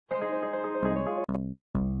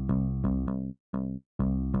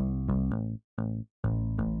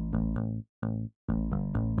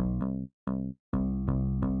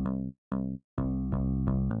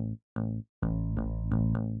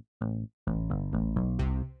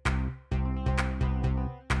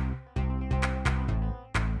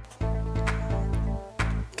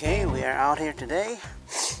we are out here today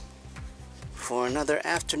for another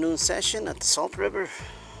afternoon session at the Salt River.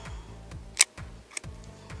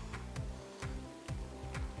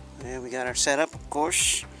 And we got our setup, of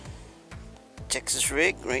course. Texas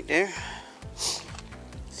rig right there.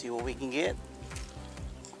 See what we can get.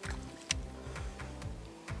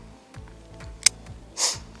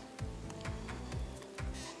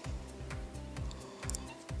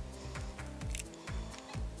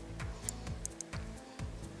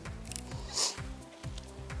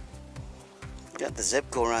 Got the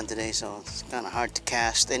Zipco around today, so it's kind of hard to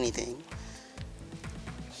cast anything,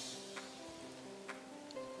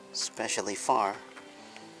 especially far.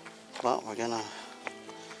 But we're gonna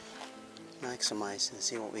maximize and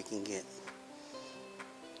see what we can get.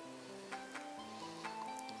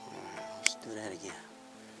 Alright, let's do that again.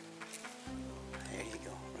 There you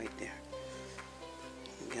go, right there.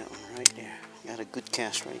 We got one right there. Got a good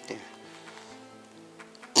cast right there.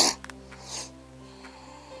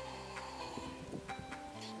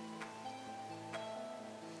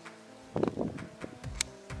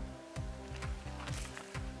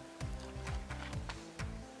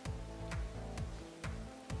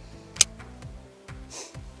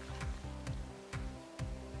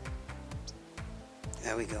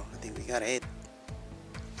 There we go. I think we got a hit.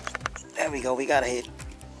 There we go. We got a hit.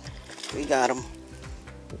 We got him.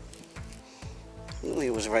 Knew he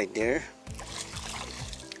was right there.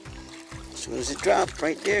 As soon as it dropped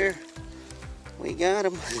right there, we got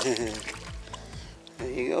him.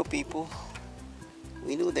 There you go, people.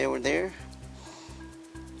 We knew they were there.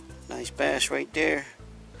 Nice bass right there.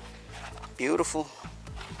 Beautiful.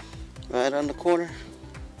 Right on the corner.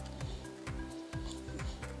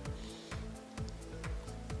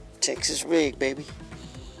 Texas rig, baby.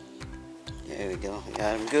 There we go. We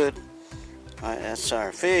got him good. Alright, that's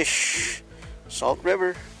our fish. Salt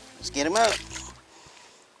River. Let's get him out.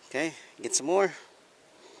 Okay, get some more.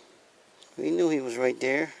 We knew he was right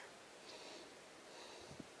there.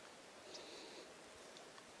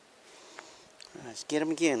 Alright, let's get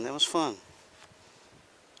him again. That was fun.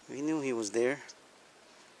 We knew he was there.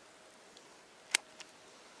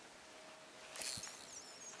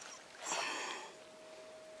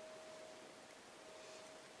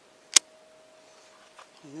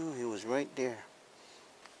 No, he was right there.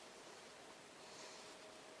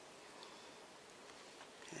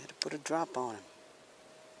 I had to put a drop on him.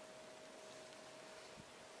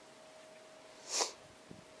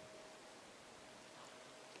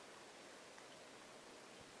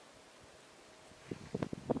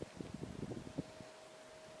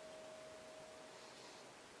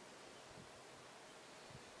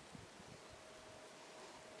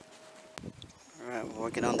 Alright, we're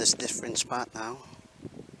working on this different spot now.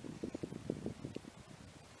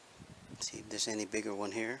 See if there's any bigger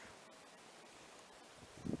one here.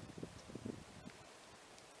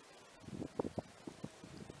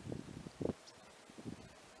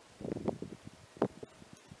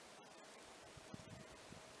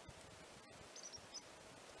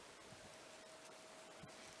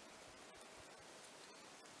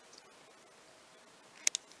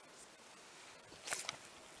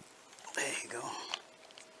 There you go.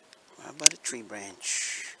 How about a tree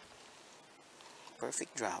branch?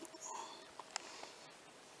 Perfect drop.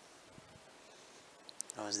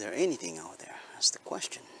 Now, is there anything out there? That's the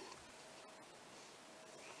question.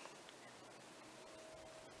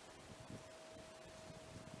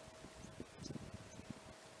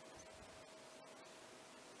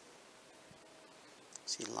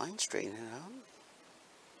 See, line straightening out.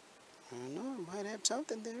 I don't know, might have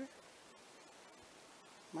something there.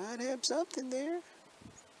 Might have something there.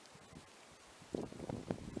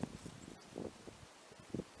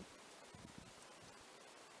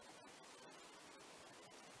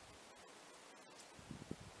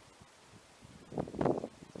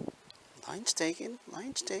 Line's taken,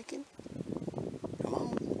 line's taken. Come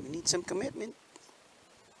on, we need some commitment.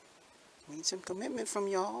 We need some commitment from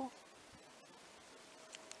y'all.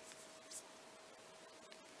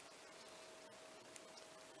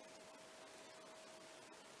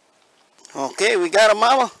 Okay, we got a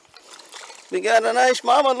mama. We got a nice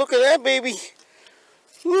mama. Look at that baby.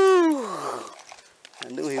 Woo! I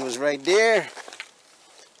knew he was right there.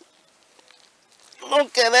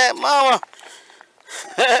 Look at that mama.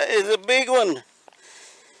 That is a big one.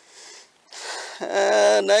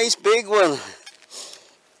 Nice big one.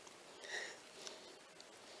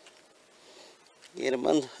 Get him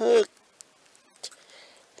unhooked.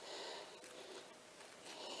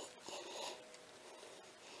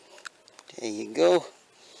 There you go.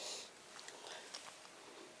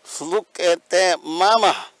 Look at that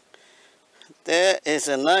mama. That is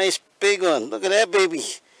a nice big one. Look at that baby.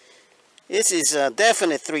 This is a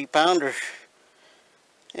definite 3-pounder.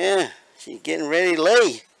 Yeah, she's getting ready to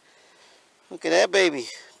lay. Look at that baby.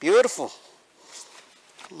 Beautiful.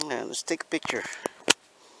 Now, let's take a picture.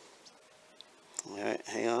 Alright,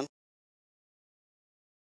 hang on.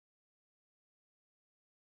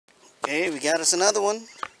 Okay, we got us another one.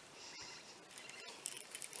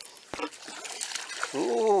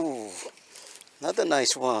 Ooh, another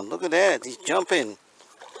nice one. Look at that. He's jumping.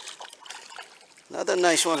 Another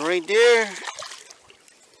nice one right there.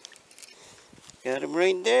 Got him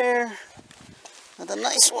right there. Another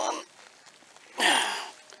nice one.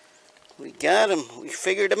 We got him. We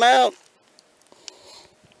figured him out.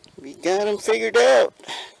 We got him figured out.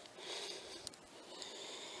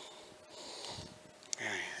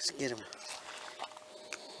 Alright, let's get him.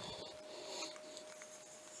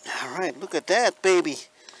 Alright, look at that baby.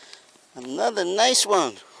 Another nice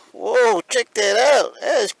one. Whoa, check that out.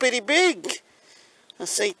 That is pretty big. I'd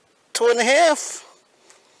say 2.5.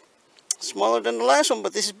 Smaller than the last one,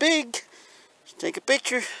 but this is big. Let's take a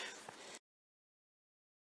picture.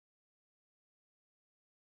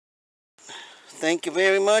 Thank you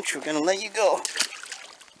very much. We're going to let you go.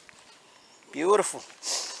 Beautiful.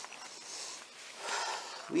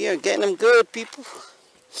 We are getting them good, people.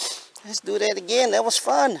 Let's do that again. That was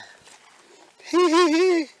fun.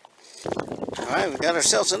 Alright, we got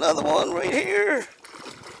ourselves another one right here.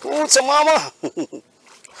 Oh, it's a mama.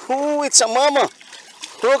 Oh, it's a mama.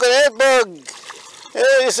 Look at that bug.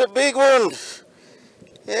 That is a big one.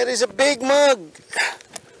 That is a big mug.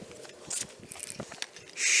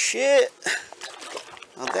 Shit.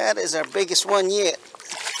 Now that is our biggest one yet.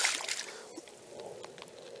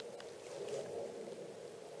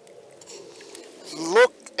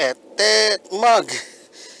 Look at that mug.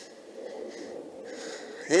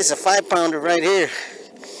 This is a 5-pounder right here.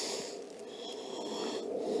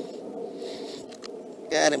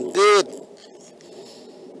 Got him good.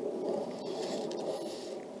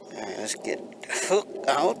 Alright, let's get the hook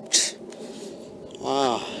out.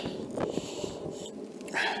 Wow.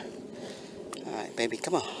 Alright, baby,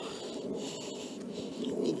 come on.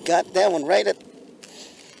 You got that one right at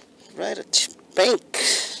the bank.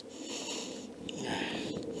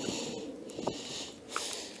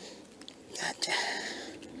 Gotcha.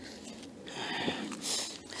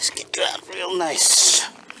 Let's get you out real nice.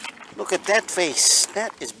 Look at that face.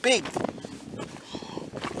 That is big.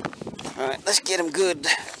 Alright, let's get him good.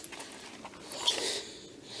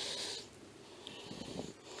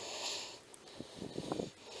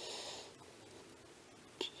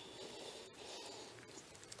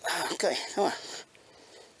 Okay, come on.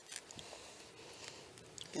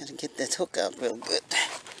 Gotta get that hook out real good.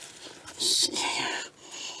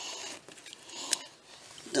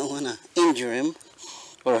 Don't want to injure him,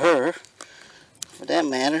 or her, for that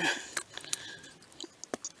matter.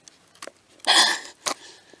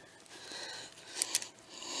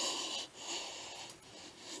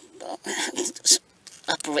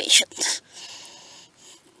 Operation.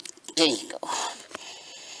 There you go.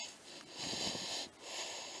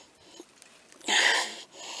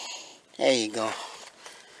 There you go.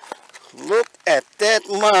 Look at that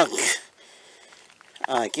mug.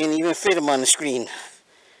 I can't even fit him on the screen.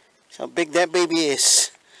 That's how big that baby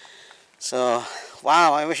is. So,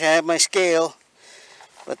 wow, I wish I had my scale.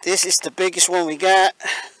 But this is the biggest one we got.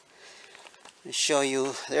 Let's show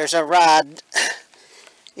you. There's a rod.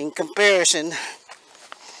 In comparison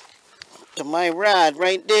to my rod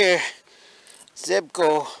right there.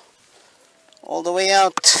 Zebco. All the way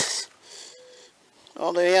out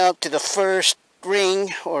to the first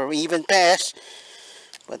ring, or even past.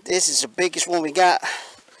 But this is the biggest one we got.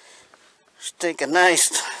 Let's take a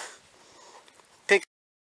nice picture.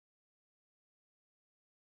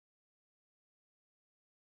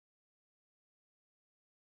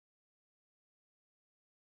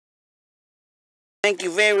 Thank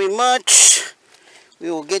you very much.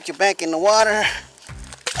 We will get you back in the water.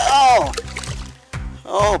 Oh,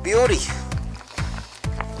 beauty.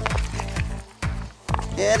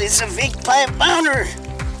 That is a big 5-pounder.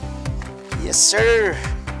 Yes, sir.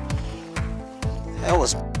 That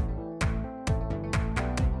was